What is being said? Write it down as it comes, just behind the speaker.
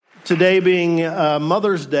Today being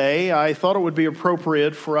Mother's Day, I thought it would be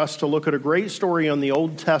appropriate for us to look at a great story in the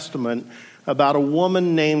Old Testament about a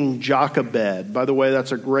woman named Jochebed. By the way,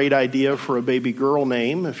 that's a great idea for a baby girl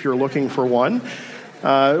name if you're looking for one.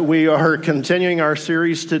 We are continuing our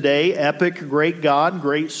series today, Epic, Great God,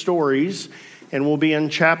 Great Stories, and we'll be in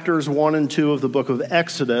chapters 1 and 2 of the book of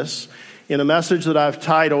Exodus in a message that I've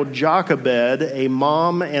titled, Jochebed, a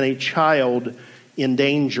Mom and a Child in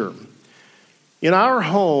Danger. In our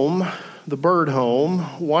home, the Bird Home,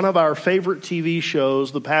 one of our favorite TV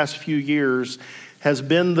shows the past few years has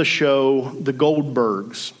been the show The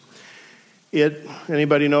Goldbergs.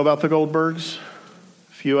 Anybody know about The Goldbergs?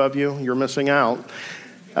 A few of you, you're missing out.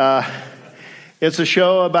 It's a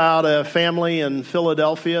show about a family in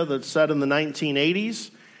Philadelphia that's set in the 1980s.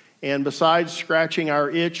 And besides scratching our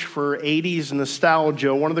itch for 80s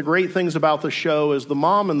nostalgia, one of the great things about the show is the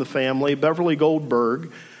mom in the family, Beverly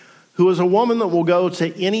Goldberg, who is a woman that will go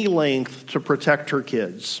to any length to protect her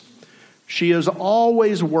kids. She is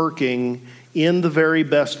always working in the very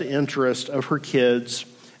best interest of her kids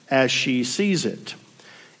as she sees it.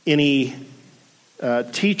 Any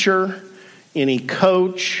teacher, any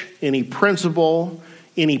coach, any principal,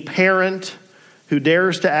 any parent who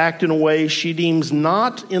dares to act in a way she deems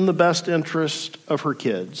not in the best interest of her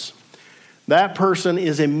kids, that person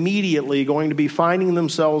is immediately going to be finding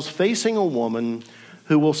themselves facing a woman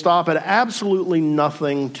who will stop at absolutely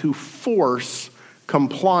nothing to force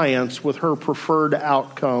compliance with her preferred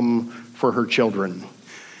outcome for her children.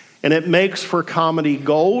 And it makes for comedy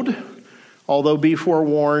gold, although be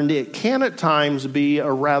forewarned, it can at times be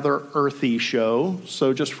a rather earthy show,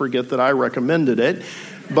 so just forget that I recommended it.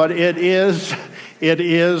 But it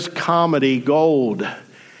is comedy gold.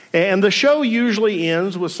 And the show usually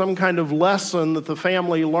ends with some kind of lesson that the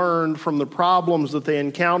family learned from the problems that they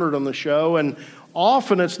encountered on the show, and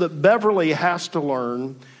often it's that Beverly has to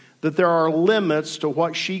learn that there are limits to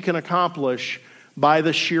what she can accomplish by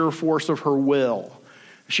the sheer force of her will.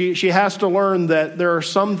 She has to learn that there are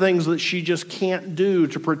some things that she just can't do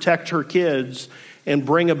to protect her kids and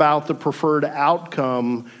bring about the preferred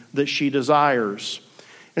outcome that she desires.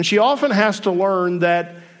 And she often has to learn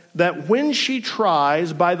that when she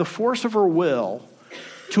tries by the force of her will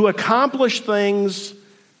to accomplish things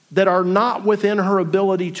that are not within her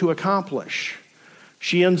ability to accomplish,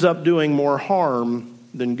 she ends up doing more harm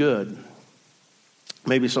than good.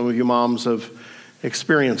 Maybe some of you moms have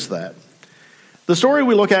experienced that. The story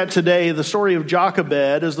we look at today, the story of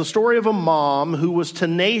Jochebed, is the story of a mom who was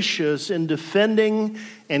tenacious in defending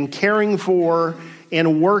and caring for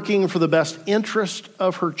and working for the best interest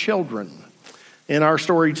of her children. In our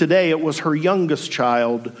story today, it was her youngest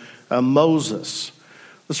child, Moses.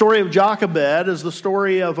 The story of Jochebed is the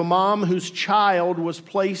story of a mom whose child was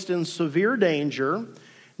placed in severe danger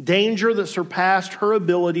that surpassed her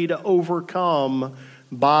ability to overcome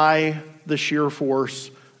by the sheer force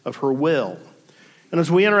of her will. And as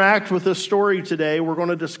we interact with this story today, we're going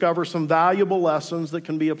to discover some valuable lessons that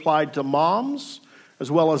can be applied to moms as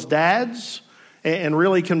well as dads, and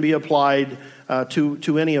really can be applied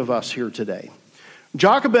to any of us here today.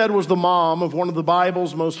 Jochebed was the mom of one of the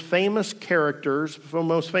Bible's most famous characters,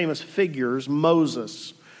 most famous figures,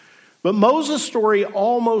 Moses. But Moses' story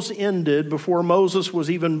almost ended before Moses was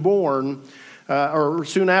even born, or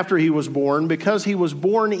soon after he was born, because he was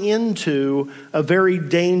born into a very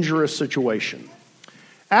dangerous situation.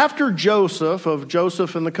 After Joseph, of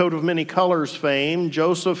Joseph and the Coat of Many Colors fame,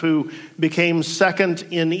 Joseph who became second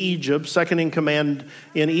in command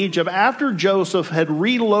in Egypt, after Joseph had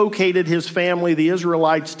relocated his family, the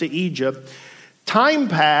Israelites, to Egypt, time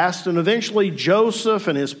passed and eventually Joseph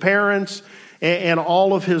and his parents and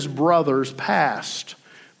all of his brothers passed.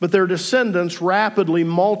 But their descendants rapidly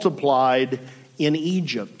multiplied in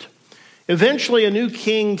Egypt. Eventually a new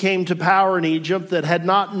king came to power in Egypt that had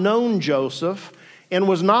not known Joseph and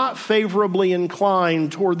was not favorably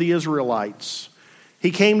inclined toward the Israelites. He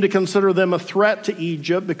came to consider them a threat to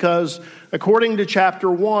Egypt because, according to chapter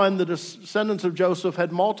 1, the descendants of Joseph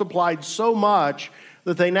had multiplied so much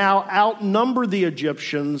that they now outnumbered the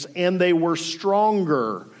Egyptians and they were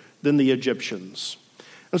stronger than the Egyptians.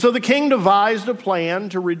 And so the king devised a plan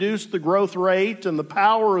to reduce the growth rate and the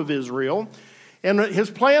power of Israel. And his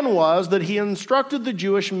plan was that he instructed the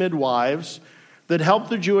Jewish midwives that helped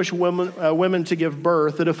the Jewish women to give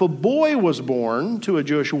birth, that if a boy was born to a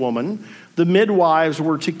Jewish woman, the midwives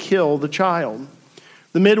were to kill the child.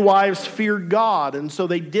 The midwives feared God, and so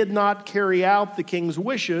they did not carry out the king's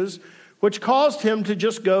wishes, which caused him to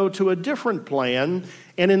just go to a different plan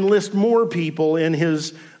and enlist more people in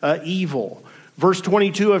his evil. Verse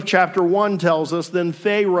 22 of chapter 1 tells us, then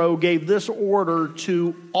Pharaoh gave this order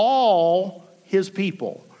to all his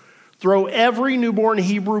people. Throw every newborn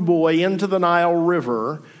Hebrew boy into the Nile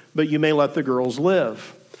River, but you may let the girls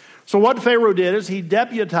live." So what Pharaoh did is he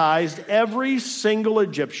deputized every single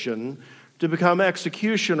Egyptian to become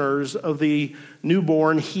executioners of the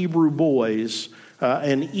newborn Hebrew boys,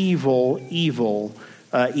 an evil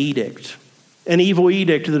edict. An evil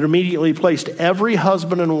edict that immediately placed every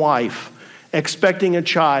husband and wife expecting a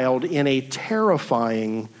child in a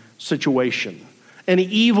terrifying situation. An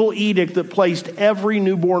evil edict that placed every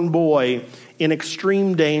newborn boy in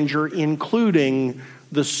extreme danger, including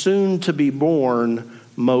the soon-to-be-born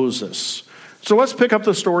Moses. So let's pick up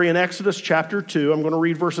the story in Exodus chapter 2. I'm going to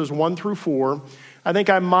read verses 1 through 4. I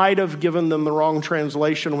think I might have given them the wrong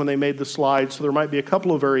translation when they made the slides, so there might be a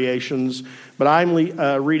couple of variations, but I'm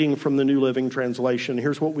reading from the New Living Translation.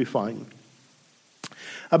 Here's what we find.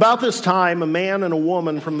 About this time, a man and a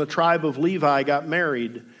woman from the tribe of Levi got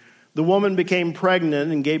married. The woman became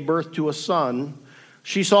pregnant and gave birth to a son.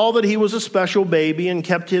 She saw that he was a special baby and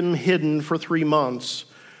kept him hidden for 3 months.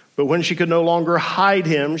 But when she could no longer hide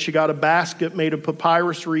him, she got a basket made of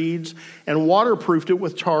papyrus reeds and waterproofed it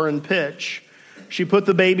with tar and pitch. She put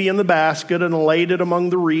the baby in the basket and laid it among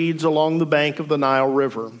the reeds along the bank of the Nile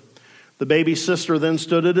River. The baby's sister then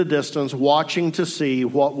stood at a distance, watching to see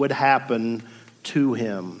what would happen to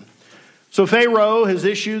him. So Pharaoh has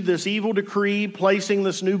issued this evil decree, placing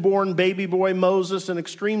this newborn baby boy Moses in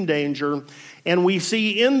extreme danger. And we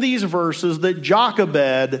see in these verses that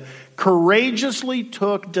Jochebed courageously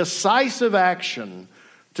took decisive action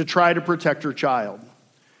to try to protect her child.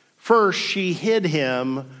 First, she hid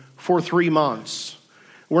him for 3 months.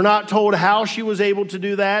 We're not told how she was able to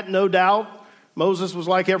do that. No doubt, Moses was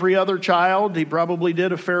like every other child. He probably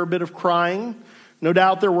did a fair bit of crying. No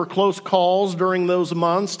doubt there were close calls during those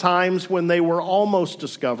months, times when they were almost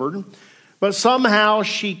discovered. But somehow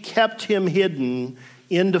she kept him hidden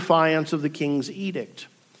in defiance of the king's edict.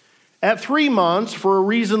 At 3 months, for a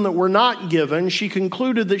reason that we're not given, she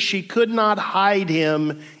concluded that she could not hide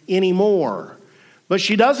him anymore. But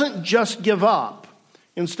she doesn't just give up.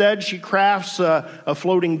 Instead, she crafts a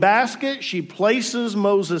floating basket. She places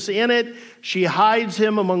Moses in it. She hides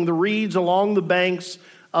him among the reeds along the banks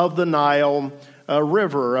of the Nile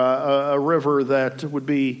River, a river that would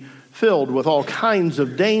be filled with all kinds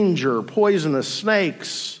of danger, poisonous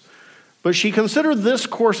snakes. But she considered this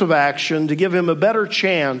course of action to give him a better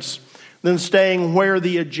chance than staying where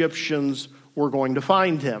the Egyptians were going to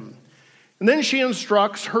find him. And then she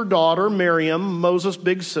instructs her daughter, Miriam, Moses'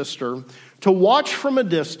 big sister, to watch from a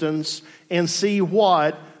distance and see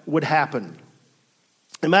what would happen.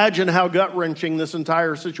 Imagine how gut-wrenching this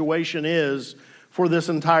entire situation is for this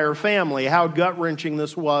entire family, how gut-wrenching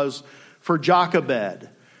this was for Jochebed.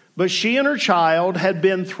 But she and her child had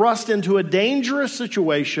been thrust into a dangerous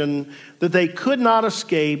situation that they could not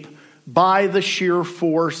escape by the sheer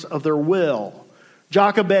force of their will.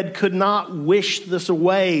 Jochebed could not wish this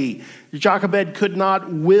away. Jochebed could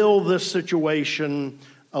not will this situation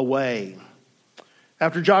away.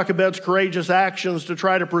 After Jochebed's courageous actions to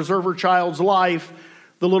try to preserve her child's life,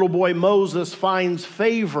 the little boy Moses finds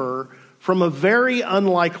favor from a very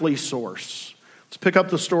unlikely source. Let's pick up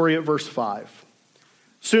the story at verse 5.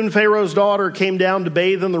 Soon Pharaoh's daughter came down to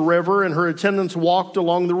bathe in the river, and her attendants walked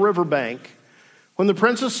along the riverbank. When the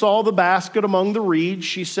princess saw the basket among the reeds,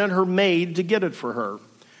 she sent her maid to get it for her.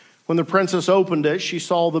 When the princess opened it, she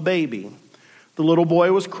saw the baby. The little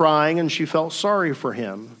boy was crying, and she felt sorry for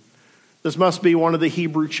him. "This must be one of the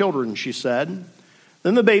Hebrew children," she said.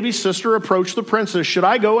 Then the baby's sister approached the princess. "Should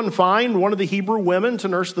I go and find one of the Hebrew women to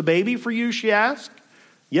nurse the baby for you?" she asked.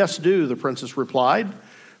 "Yes, do," the princess replied.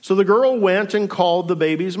 So the girl went and called the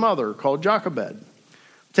baby's mother, called Jochebed.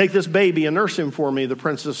 "Take this baby and nurse him for me," the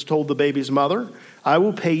princess told the baby's mother. "I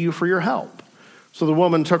will pay you for your help." So the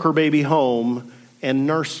woman took her baby home and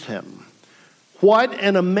nursed him. What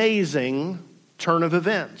an amazing turn of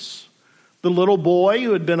events. The little boy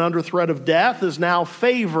who had been under threat of death is now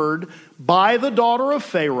favored by the daughter of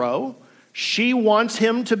Pharaoh. She wants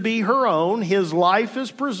him to be her own. His life is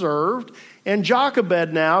preserved. And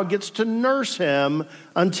Jochebed now gets to nurse him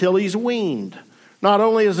until he's weaned. Not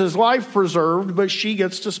only is his life preserved, but she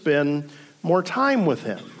gets to spend more time with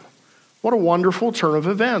him. What a wonderful turn of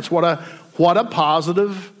events. What a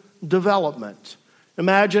positive development.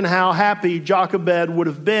 Imagine how happy Jochebed would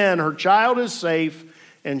have been. Her child is safe,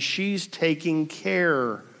 and she's taking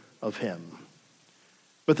care of him.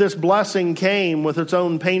 But this blessing came with its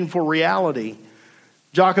own painful reality.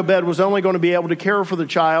 Jochebed was only going to be able to care for the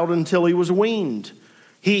child until he was weaned.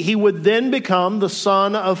 He would then become the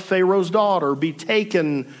son of Pharaoh's daughter, be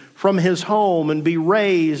taken from his home and be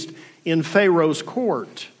raised in Pharaoh's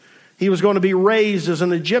court. He was going to be raised as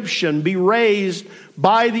an Egyptian, be raised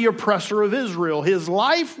by the oppressor of Israel. His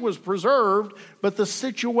life was preserved, but the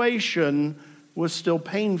situation was still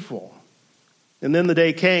painful. And then the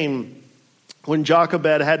day came when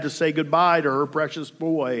Jochebed had to say goodbye to her precious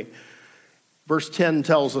boy. Verse 10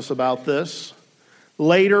 tells us about this.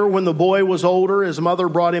 Later, when the boy was older, his mother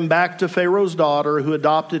brought him back to Pharaoh's daughter, who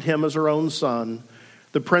adopted him as her own son.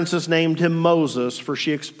 The princess named him Moses, for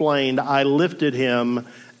she explained, I lifted him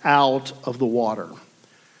out of the water.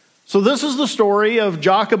 So this is the story of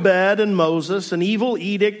Jochebed and Moses. An evil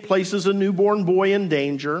edict places a newborn boy in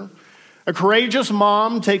danger. A courageous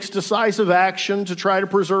mom takes decisive action to try to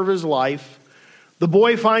preserve his life. The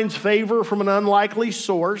boy finds favor from an unlikely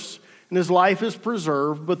source, and his life is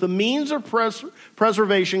preserved. But the means of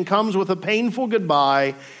preservation comes with a painful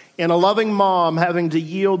goodbye and a loving mom having to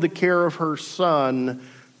yield the care of her son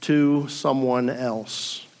to someone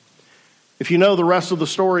else. If you know the rest of the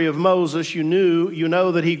story of Moses, you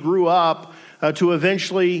know that he grew up to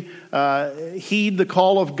eventually heed the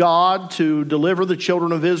call of God to deliver the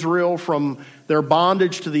children of Israel from their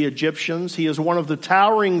bondage to the Egyptians. He is one of the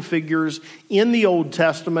towering figures in the Old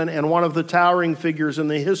Testament and one of the towering figures in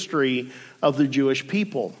the history of the Jewish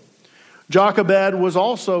people. Jochebed was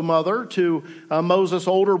also mother to Moses'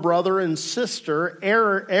 older brother and sister,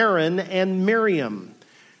 Aaron and Miriam.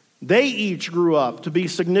 They each grew up to be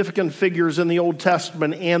significant figures in the Old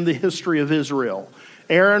Testament and the history of Israel.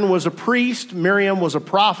 Aaron was a priest, Miriam was a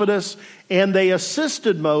prophetess, and they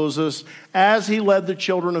assisted Moses as he led the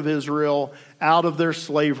children of Israel out of their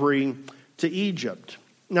slavery to Egypt.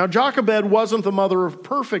 Now, Jochebed wasn't the mother of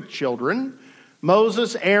perfect children.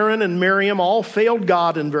 Moses, Aaron, and Miriam all failed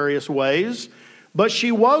God in various ways, but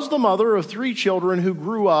she was the mother of 3 children who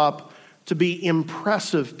grew up to be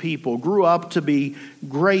impressive people, grew up to be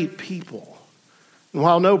great people. And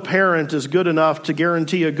while no parent is good enough to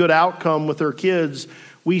guarantee a good outcome with their kids,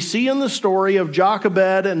 we see in the story of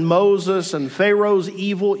Jochebed and Moses and Pharaoh's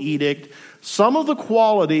evil edict some of the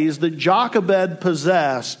qualities that Jochebed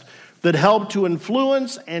possessed that helped to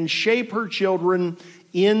influence and shape her children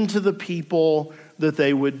into the people that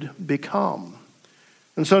they would become.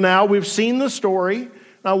 And so now we've seen the story.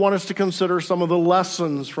 I want us to consider some of the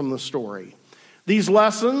lessons from the story. These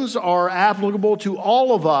lessons are applicable to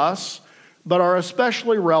all of us, but are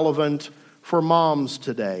especially relevant for moms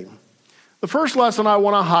today. The first lesson I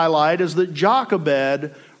want to highlight is that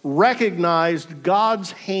Jochebed recognized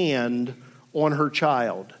God's hand on her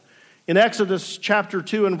child. In Exodus chapter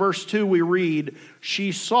 2 and verse 2 we read,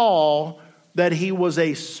 she saw that he was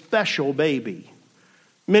a special baby.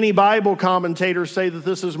 Many Bible commentators say that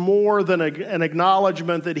this is more than an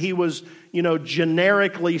acknowledgement that he was,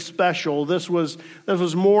 generically special. This was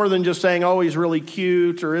more than just saying, oh, he's really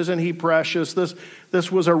cute or isn't he precious.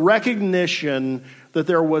 This was a recognition that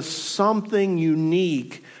there was something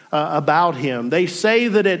unique about him. They say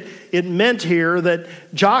that it meant here that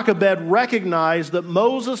Jochebed recognized that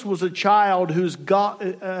Moses was a child who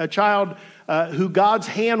God's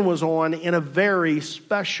hand was on in a very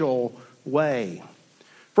special way.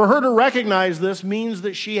 For her to recognize this means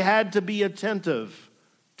that she had to be attentive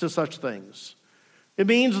to such things. It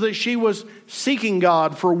means that she was seeking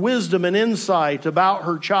God for wisdom and insight about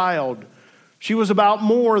her child. She was about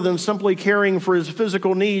more than simply caring for his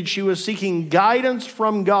physical needs. She was seeking guidance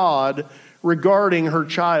from God regarding her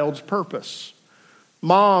child's purpose.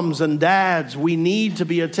 Moms and dads, we need to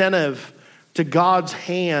be attentive to God's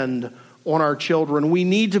hand on our children. We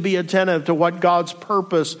need to be attentive to what God's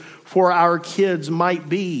purpose for our kids might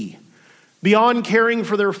be. Beyond caring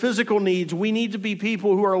for their physical needs, we need to be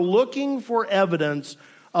people who are looking for evidence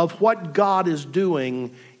of what God is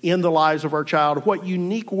doing in the lives of our child, what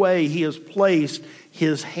unique way he has placed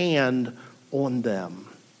his hand on them.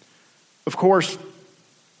 Of course,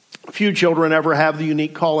 few children ever have the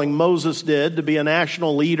unique calling Moses did to be a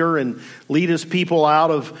national leader and lead his people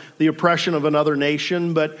out of the oppression of another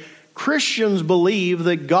nation, but Christians believe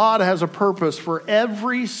that God has a purpose for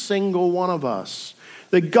every single one of us,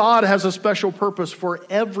 that God has a special purpose for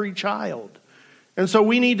every child. And so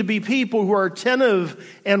we need to be people who are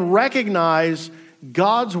attentive and recognize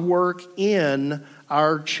God's work in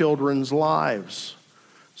our children's lives.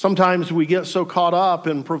 Sometimes we get so caught up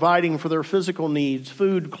in providing for their physical needs,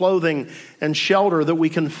 food, clothing, and shelter, that we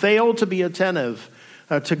can fail to be attentive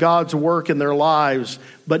to God's work in their lives.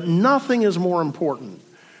 But nothing is more important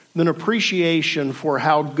than appreciation for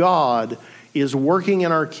how God is working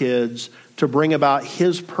in our kids to bring about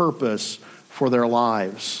his purpose for their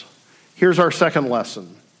lives. Here's our second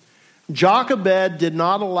lesson. Jochebed did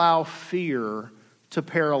not allow fear to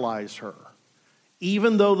paralyze her.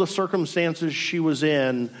 even though the circumstances she was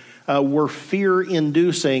in were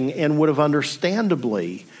fear-inducing and would have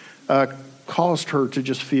understandably caused her to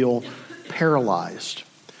just feel paralyzed.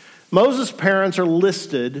 Moses' parents are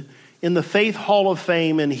listed in the Faith Hall of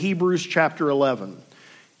Fame in Hebrews chapter 11.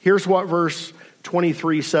 Here's what verse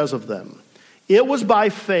 23 says of them. It was by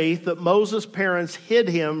faith that Moses' parents hid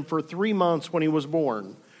him for 3 months when he was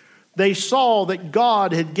born. They saw that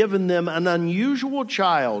God had given them an unusual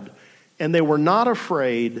child, and they were not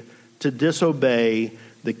afraid to disobey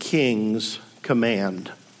the king's command.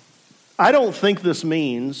 I don't think this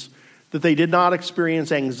means that they did not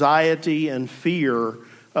experience anxiety and fear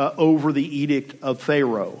over the edict of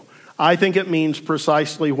Pharaoh. I think it means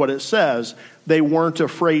precisely what it says. They weren't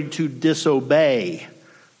afraid to disobey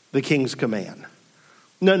the king's command.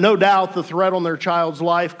 No doubt the threat on their child's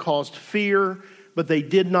life caused fear, but they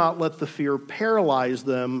did not let the fear paralyze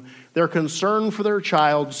them. Their concern for their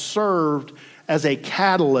child served as a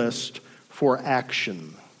catalyst for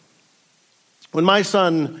action. When my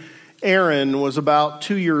son Aaron was about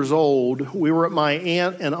 2 years old, we were at my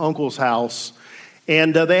aunt and uncle's house,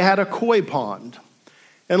 and they had a koi pond.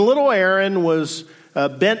 And little Aaron was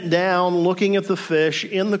bent down looking at the fish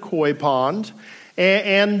in the koi pond,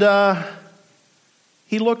 and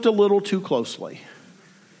he looked a little too closely.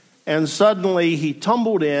 And suddenly he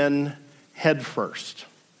tumbled in head first.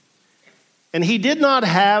 And he did not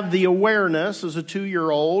have the awareness as a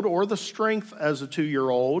 2-year-old or the strength as a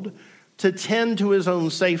 2-year-old to tend to his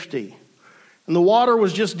own safety. And the water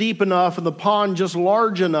was just deep enough and the pond just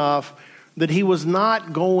large enough that he was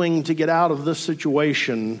not going to get out of this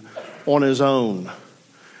situation on his own.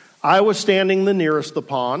 I was standing the nearest the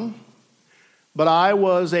pond, but I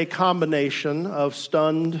was a combination of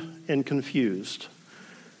stunned and confused,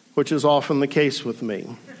 which is often the case with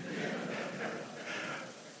me.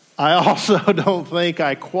 I also don't think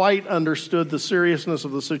I quite understood the seriousness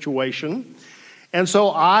of the situation, and so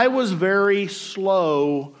I was very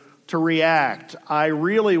slow to react. I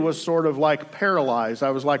really was sort of like paralyzed.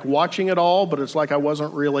 I was like watching it all, but it's like I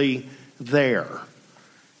wasn't really there.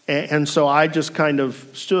 And so I just kind of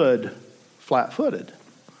stood flat-footed.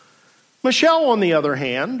 Michelle, on the other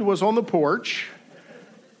hand, was on the porch,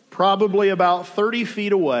 probably about 30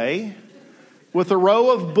 feet away, with a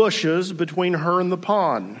row of bushes between her and the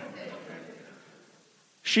pond.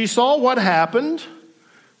 She saw what happened.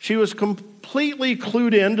 She was completely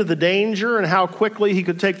clued into the danger and how quickly he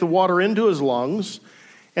could take the water into his lungs.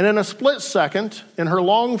 And in a split second, in her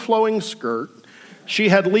long flowing skirt, she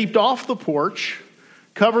had leaped off the porch,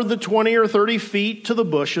 covered the 20 or 30 feet to the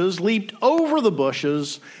bushes, leaped over the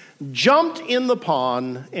bushes, jumped in the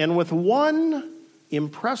pond, and with one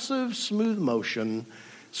impressive smooth motion,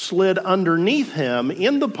 slid underneath him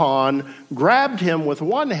in the pond, grabbed him with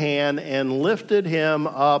one hand, and lifted him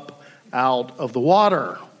up out of the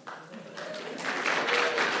water.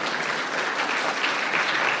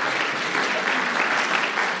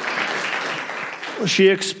 She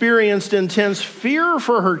experienced intense fear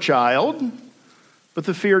for her child, but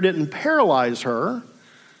the fear didn't paralyze her.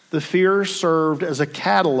 The fear served as a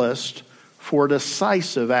catalyst for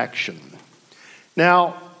decisive action.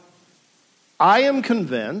 Now, I am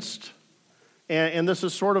convinced, and this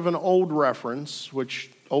is sort of an old reference,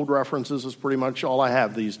 which old references is pretty much all I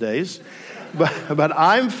have these days, but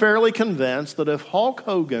I'm fairly convinced that if Hulk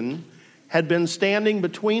Hogan had been standing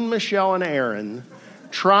between Michelle and Aaron,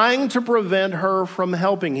 trying to prevent her from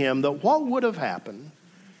helping him, that what would have happened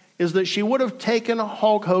is that she would have taken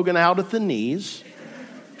Hulk Hogan out at the knees,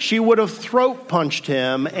 she would have throat punched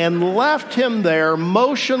him and left him there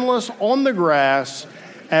motionless on the grass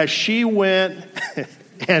as she went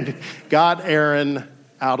and got Aaron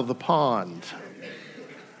out of the pond.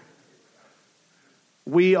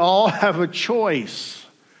 We all have a choice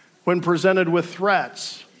when presented with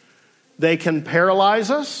threats. They can paralyze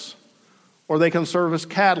us, or they can serve as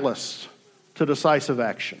catalysts to decisive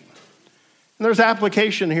action. And there's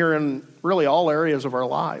application here in really all areas of our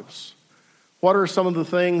lives. What are some of the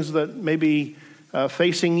things that may be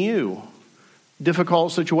facing you?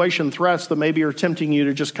 Difficult situation, threats that maybe are tempting you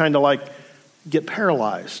to just kind of like get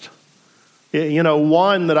paralyzed. You know,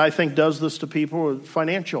 one that I think does this to people are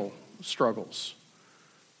financial struggles.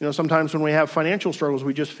 You know, sometimes when we have financial struggles,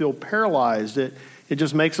 we just feel paralyzed. It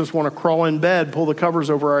just makes us want to crawl in bed, pull the covers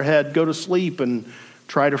over our head, go to sleep, and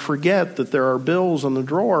try to forget that there are bills in the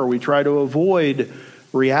drawer. We try to avoid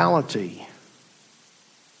reality.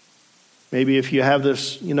 Maybe if you have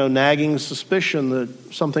this, nagging suspicion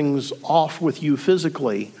that something's off with you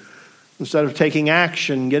physically, instead of taking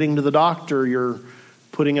action, getting to the doctor, you're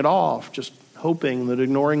putting it off, just hoping that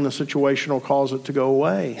ignoring the situation will cause it to go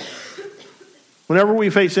away. Whenever we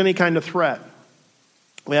face any kind of threat,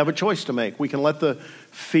 We have a choice to make. We can let the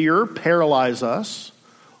fear paralyze us,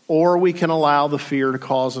 or we can allow the fear to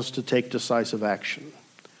cause us to take decisive action.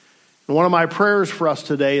 And one of my prayers for us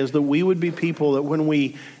today is that we would be people that when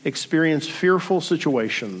we experience fearful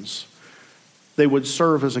situations, they would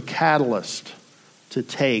serve as a catalyst to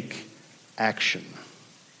take action.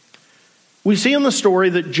 We see in the story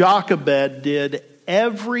that Jochebed did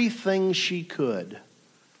everything she could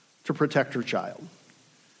to protect her child.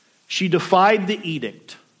 She defied the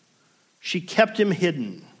edict. She kept him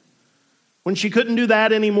hidden. When she couldn't do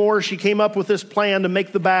that anymore, she came up with this plan to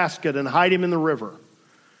make the basket and hide him in the river.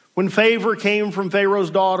 When favor came from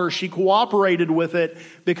Pharaoh's daughter, she cooperated with it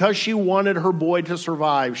because she wanted her boy to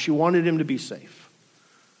survive. She wanted him to be safe.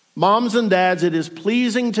 Moms and dads, it is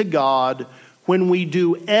pleasing to God when we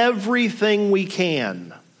do everything we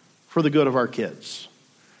can for the good of our kids.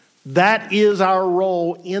 That is our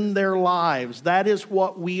role in their lives. That is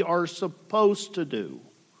what we are supposed to do.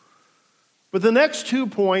 But the next 2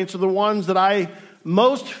 points are the ones that I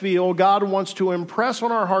most feel God wants to impress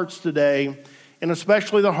on our hearts today, and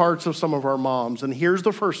especially the hearts of some of our moms. And here's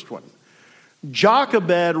the first one.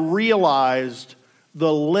 Jochebed realized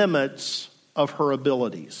the limits of her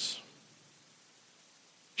abilities.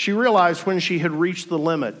 She realized when she had reached the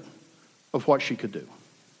limit of what she could do.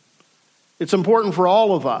 It's important for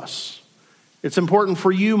all of us. It's important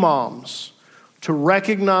for you moms to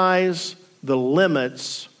recognize the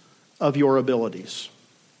limits of your abilities.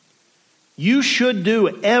 You should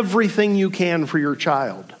do everything you can for your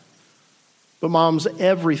child. But moms,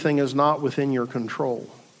 everything is not within your control.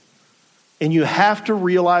 And you have to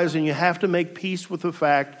realize and you have to make peace with the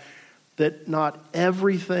fact that not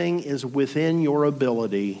everything is within your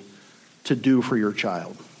ability to do for your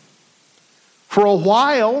child. For a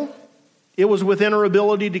while, it was within her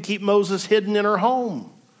ability to keep Moses hidden in her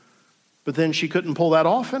home. But then she couldn't pull that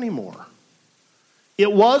off anymore.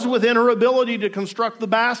 It was within her ability to construct the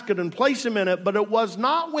basket and place him in it, but it was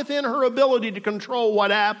not within her ability to control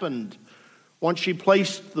what happened once she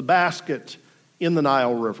placed the basket in the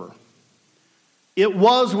Nile River. It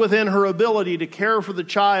was within her ability to care for the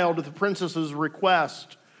child at the princess's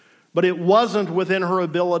request, but it wasn't within her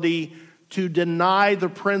ability to deny the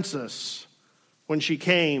princess when she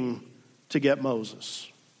came to get Moses.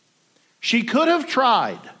 She could have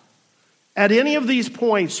tried at any of these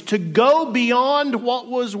points to go beyond what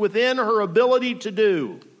was within her ability to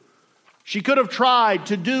do. She could have tried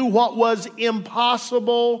to do what was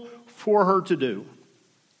impossible for her to do.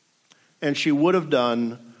 And she would have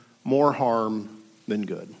done more harm than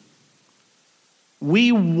good.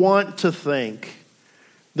 We want to think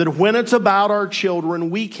that when it's about our children,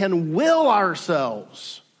 we can will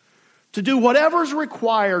ourselves to do whatever's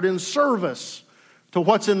required in service to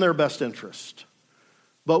what's in their best interest.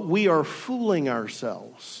 But we are fooling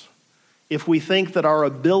ourselves if we think that our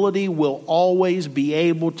ability will always be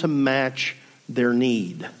able to match their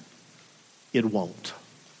need. It won't.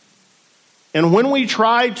 And when we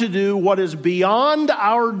try to do what is beyond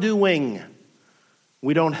our doing,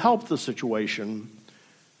 we don't help the situation.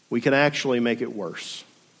 We can actually make it worse.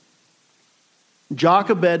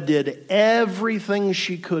 Jochebed did everything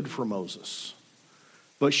she could for Moses,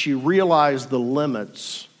 but she realized the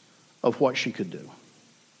limits of what she could do.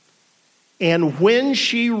 And when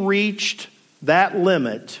she reached that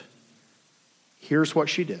limit, here's what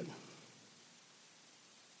she did.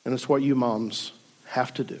 And it's what you moms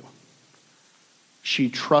have to do. She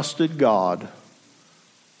trusted God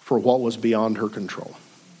for what was beyond her control.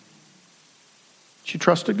 She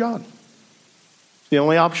trusted God. The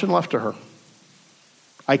only option left to her.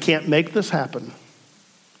 I can't make this happen.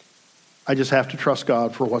 I just have to trust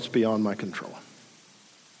God for what's beyond my control.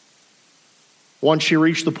 Once she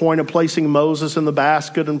reached the point of placing Moses in the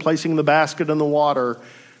basket and placing the basket in the water,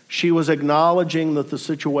 she was acknowledging that the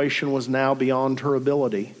situation was now beyond her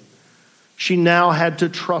ability. She now had to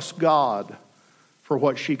trust God for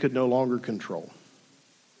what she could no longer control.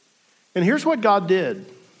 And here's what God did.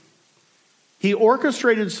 He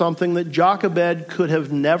orchestrated something that Jochebed could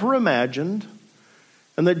have never imagined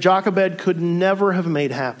and that Jochebed could never have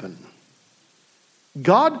made happen.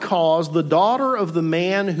 God caused the daughter of the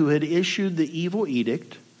man who had issued the evil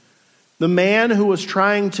edict, the man who was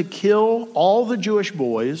trying to kill all the Jewish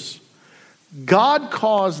boys, God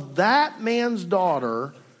caused that man's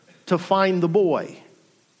daughter to find the boy.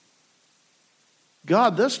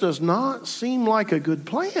 God, this does not seem like a good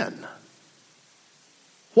plan.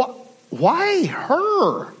 What? Why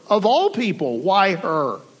her? Of all people, why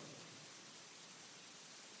her?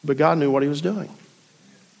 But God knew what he was doing.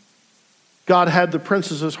 God had the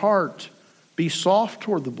princess's heart be soft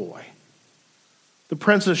toward the boy. The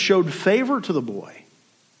princess showed favor to the boy.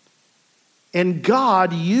 And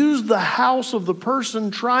God used the house of the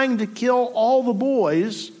person trying to kill all the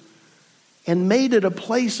boys and made it a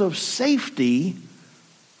place of safety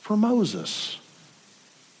for Moses.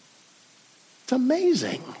 It's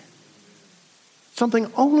amazing.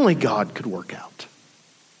 Something only God could work out.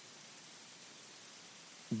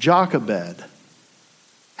 Jochebed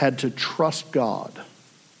had to trust God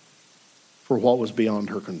for what was beyond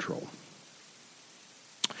her control.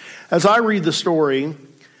 As I read the story,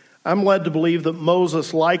 I'm led to believe that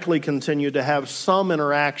Moses likely continued to have some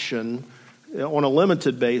interaction on a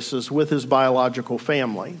limited basis with his biological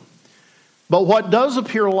family. But what does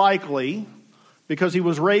appear likely, because he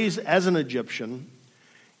was raised as an Egyptian,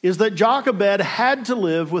 is that Jochebed had to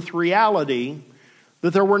live with reality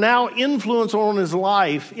that there were now influences on his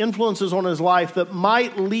life that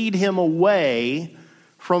might lead him away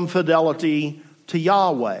from fidelity to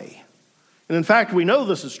Yahweh. And in fact, we know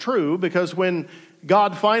this is true because when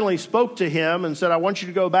God finally spoke to him and said, I want you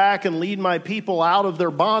to go back and lead my people out of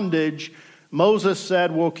their bondage, Moses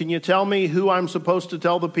said, well, can you tell me who I'm supposed to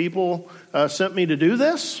tell the people sent me to do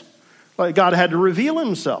this? Like God had to reveal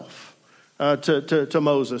himself to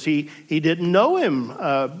Moses. He didn't know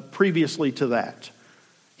him previously to that.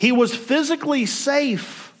 He was physically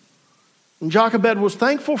safe, and Jochebed was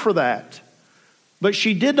thankful for that. But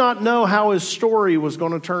she did not know how his story was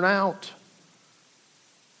going to turn out.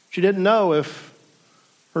 She didn't know if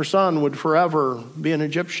her son would forever be an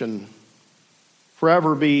Egyptian,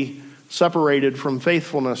 forever be separated from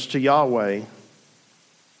faithfulness to Yahweh.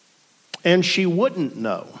 And she wouldn't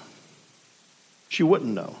know. She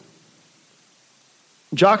wouldn't know.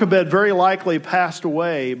 Jochebed very likely passed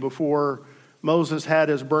away before Moses had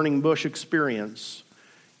his burning bush experience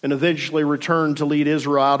and eventually returned to lead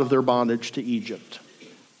Israel out of their bondage to Egypt.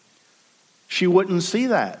 She wouldn't see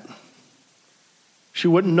that. She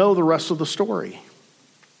wouldn't know the rest of the story.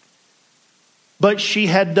 But she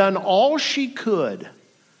had done all she could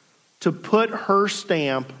to put her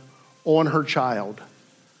stamp on her child.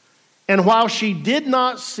 And while she did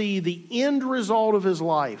not see the end result of his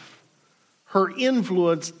life, her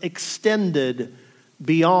influence extended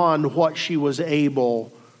beyond what she was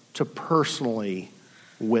able to personally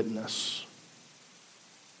witness.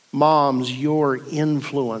 Moms, your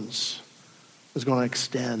influence is going to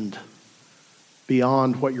extend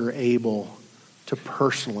beyond what you're able to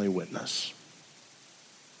personally witness.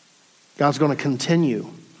 God's going to continue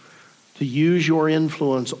to use your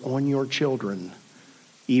influence on your children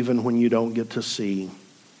even when you don't get to see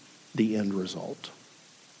the end result.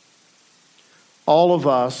 All of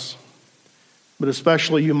us, but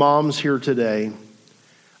especially you moms here today,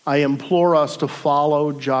 I implore us to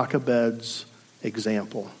follow Jochebed's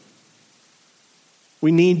example.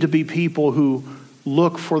 We need to be people who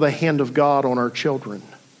look for the hand of God on our children.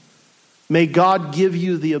 May God give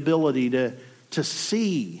you the ability to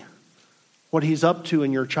see what he's up to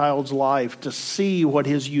in your child's life, to see what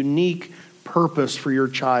his unique purpose for your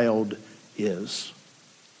child is.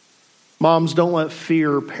 Moms, don't let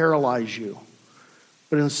fear paralyze you.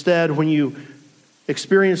 But instead, when you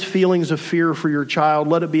experience feelings of fear for your child,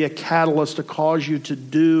 let it be a catalyst to cause you to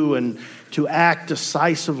do and to act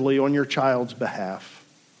decisively on your child's behalf.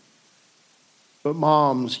 But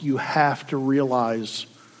moms, you have to realize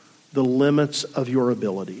the limits of your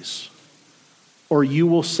abilities, or you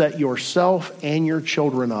will set yourself and your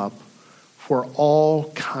children up for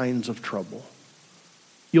all kinds of trouble.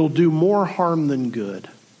 You'll do more harm than good.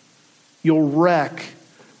 You'll wreck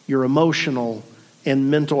your emotional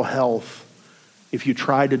and mental health if you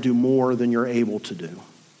try to do more than you're able to do.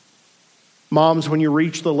 Moms, when you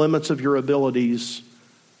reach the limits of your abilities,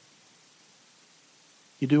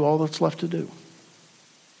 you do all that's left to do.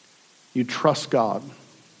 You trust God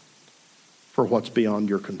for what's beyond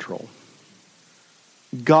your control.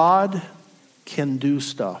 God can do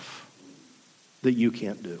stuff that you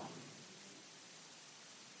can't do.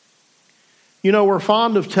 You know, we're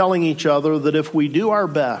fond of telling each other that if we do our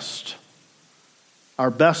best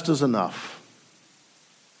is enough.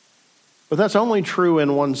 But that's only true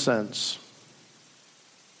in one sense.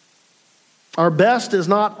 Our best is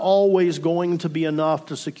not always going to be enough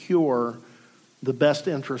to secure the best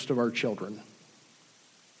interest of our children.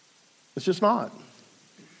 It's just not.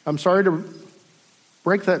 I'm sorry to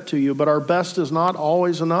break that to you, but our best is not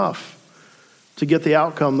always enough to get the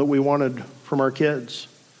outcome that we wanted from our kids.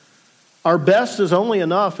 Our best is only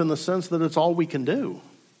enough in the sense that it's all we can do.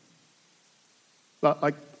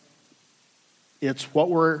 Like, it's what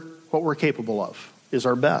we're capable of is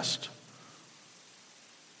our best.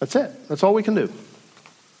 That's it. That's all we can do.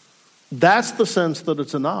 That's the sense that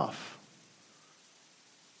it's enough.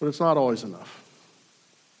 But it's not always enough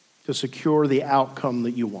to secure the outcome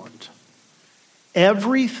that you want.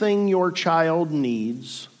 Everything your child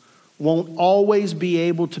needs won't always be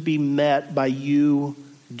able to be met by you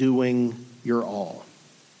doing your all.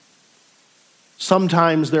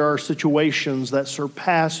 Sometimes there are situations that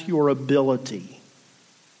surpass your ability,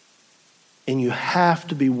 and you have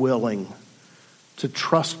to be willing to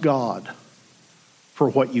trust God for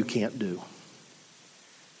what you can't do.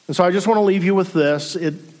 And so I just want to leave you with this.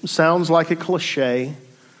 It sounds like a cliche,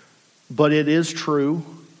 but it is true.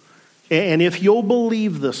 And if you'll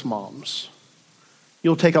believe this, moms,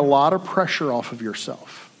 you'll take a lot of pressure off of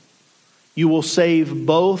yourself. You will save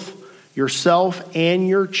both yourself and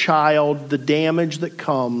your child the damage that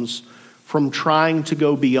comes from trying to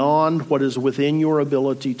go beyond what is within your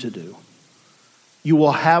ability to do. You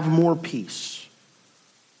will have more peace.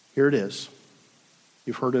 Here it is.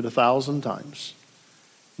 You've heard it 1,000 times.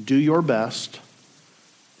 Do your best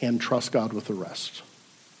and trust God with the rest.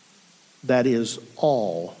 That is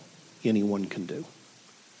all anyone can do.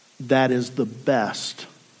 That is the best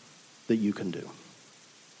that you can do.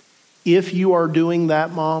 If you are doing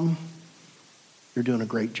that, Mom, you're doing a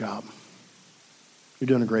great job. You're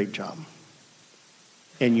doing a great job.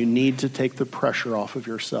 And you need to take the pressure off of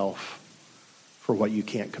yourself for what you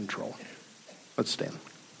can't control. Let's stand.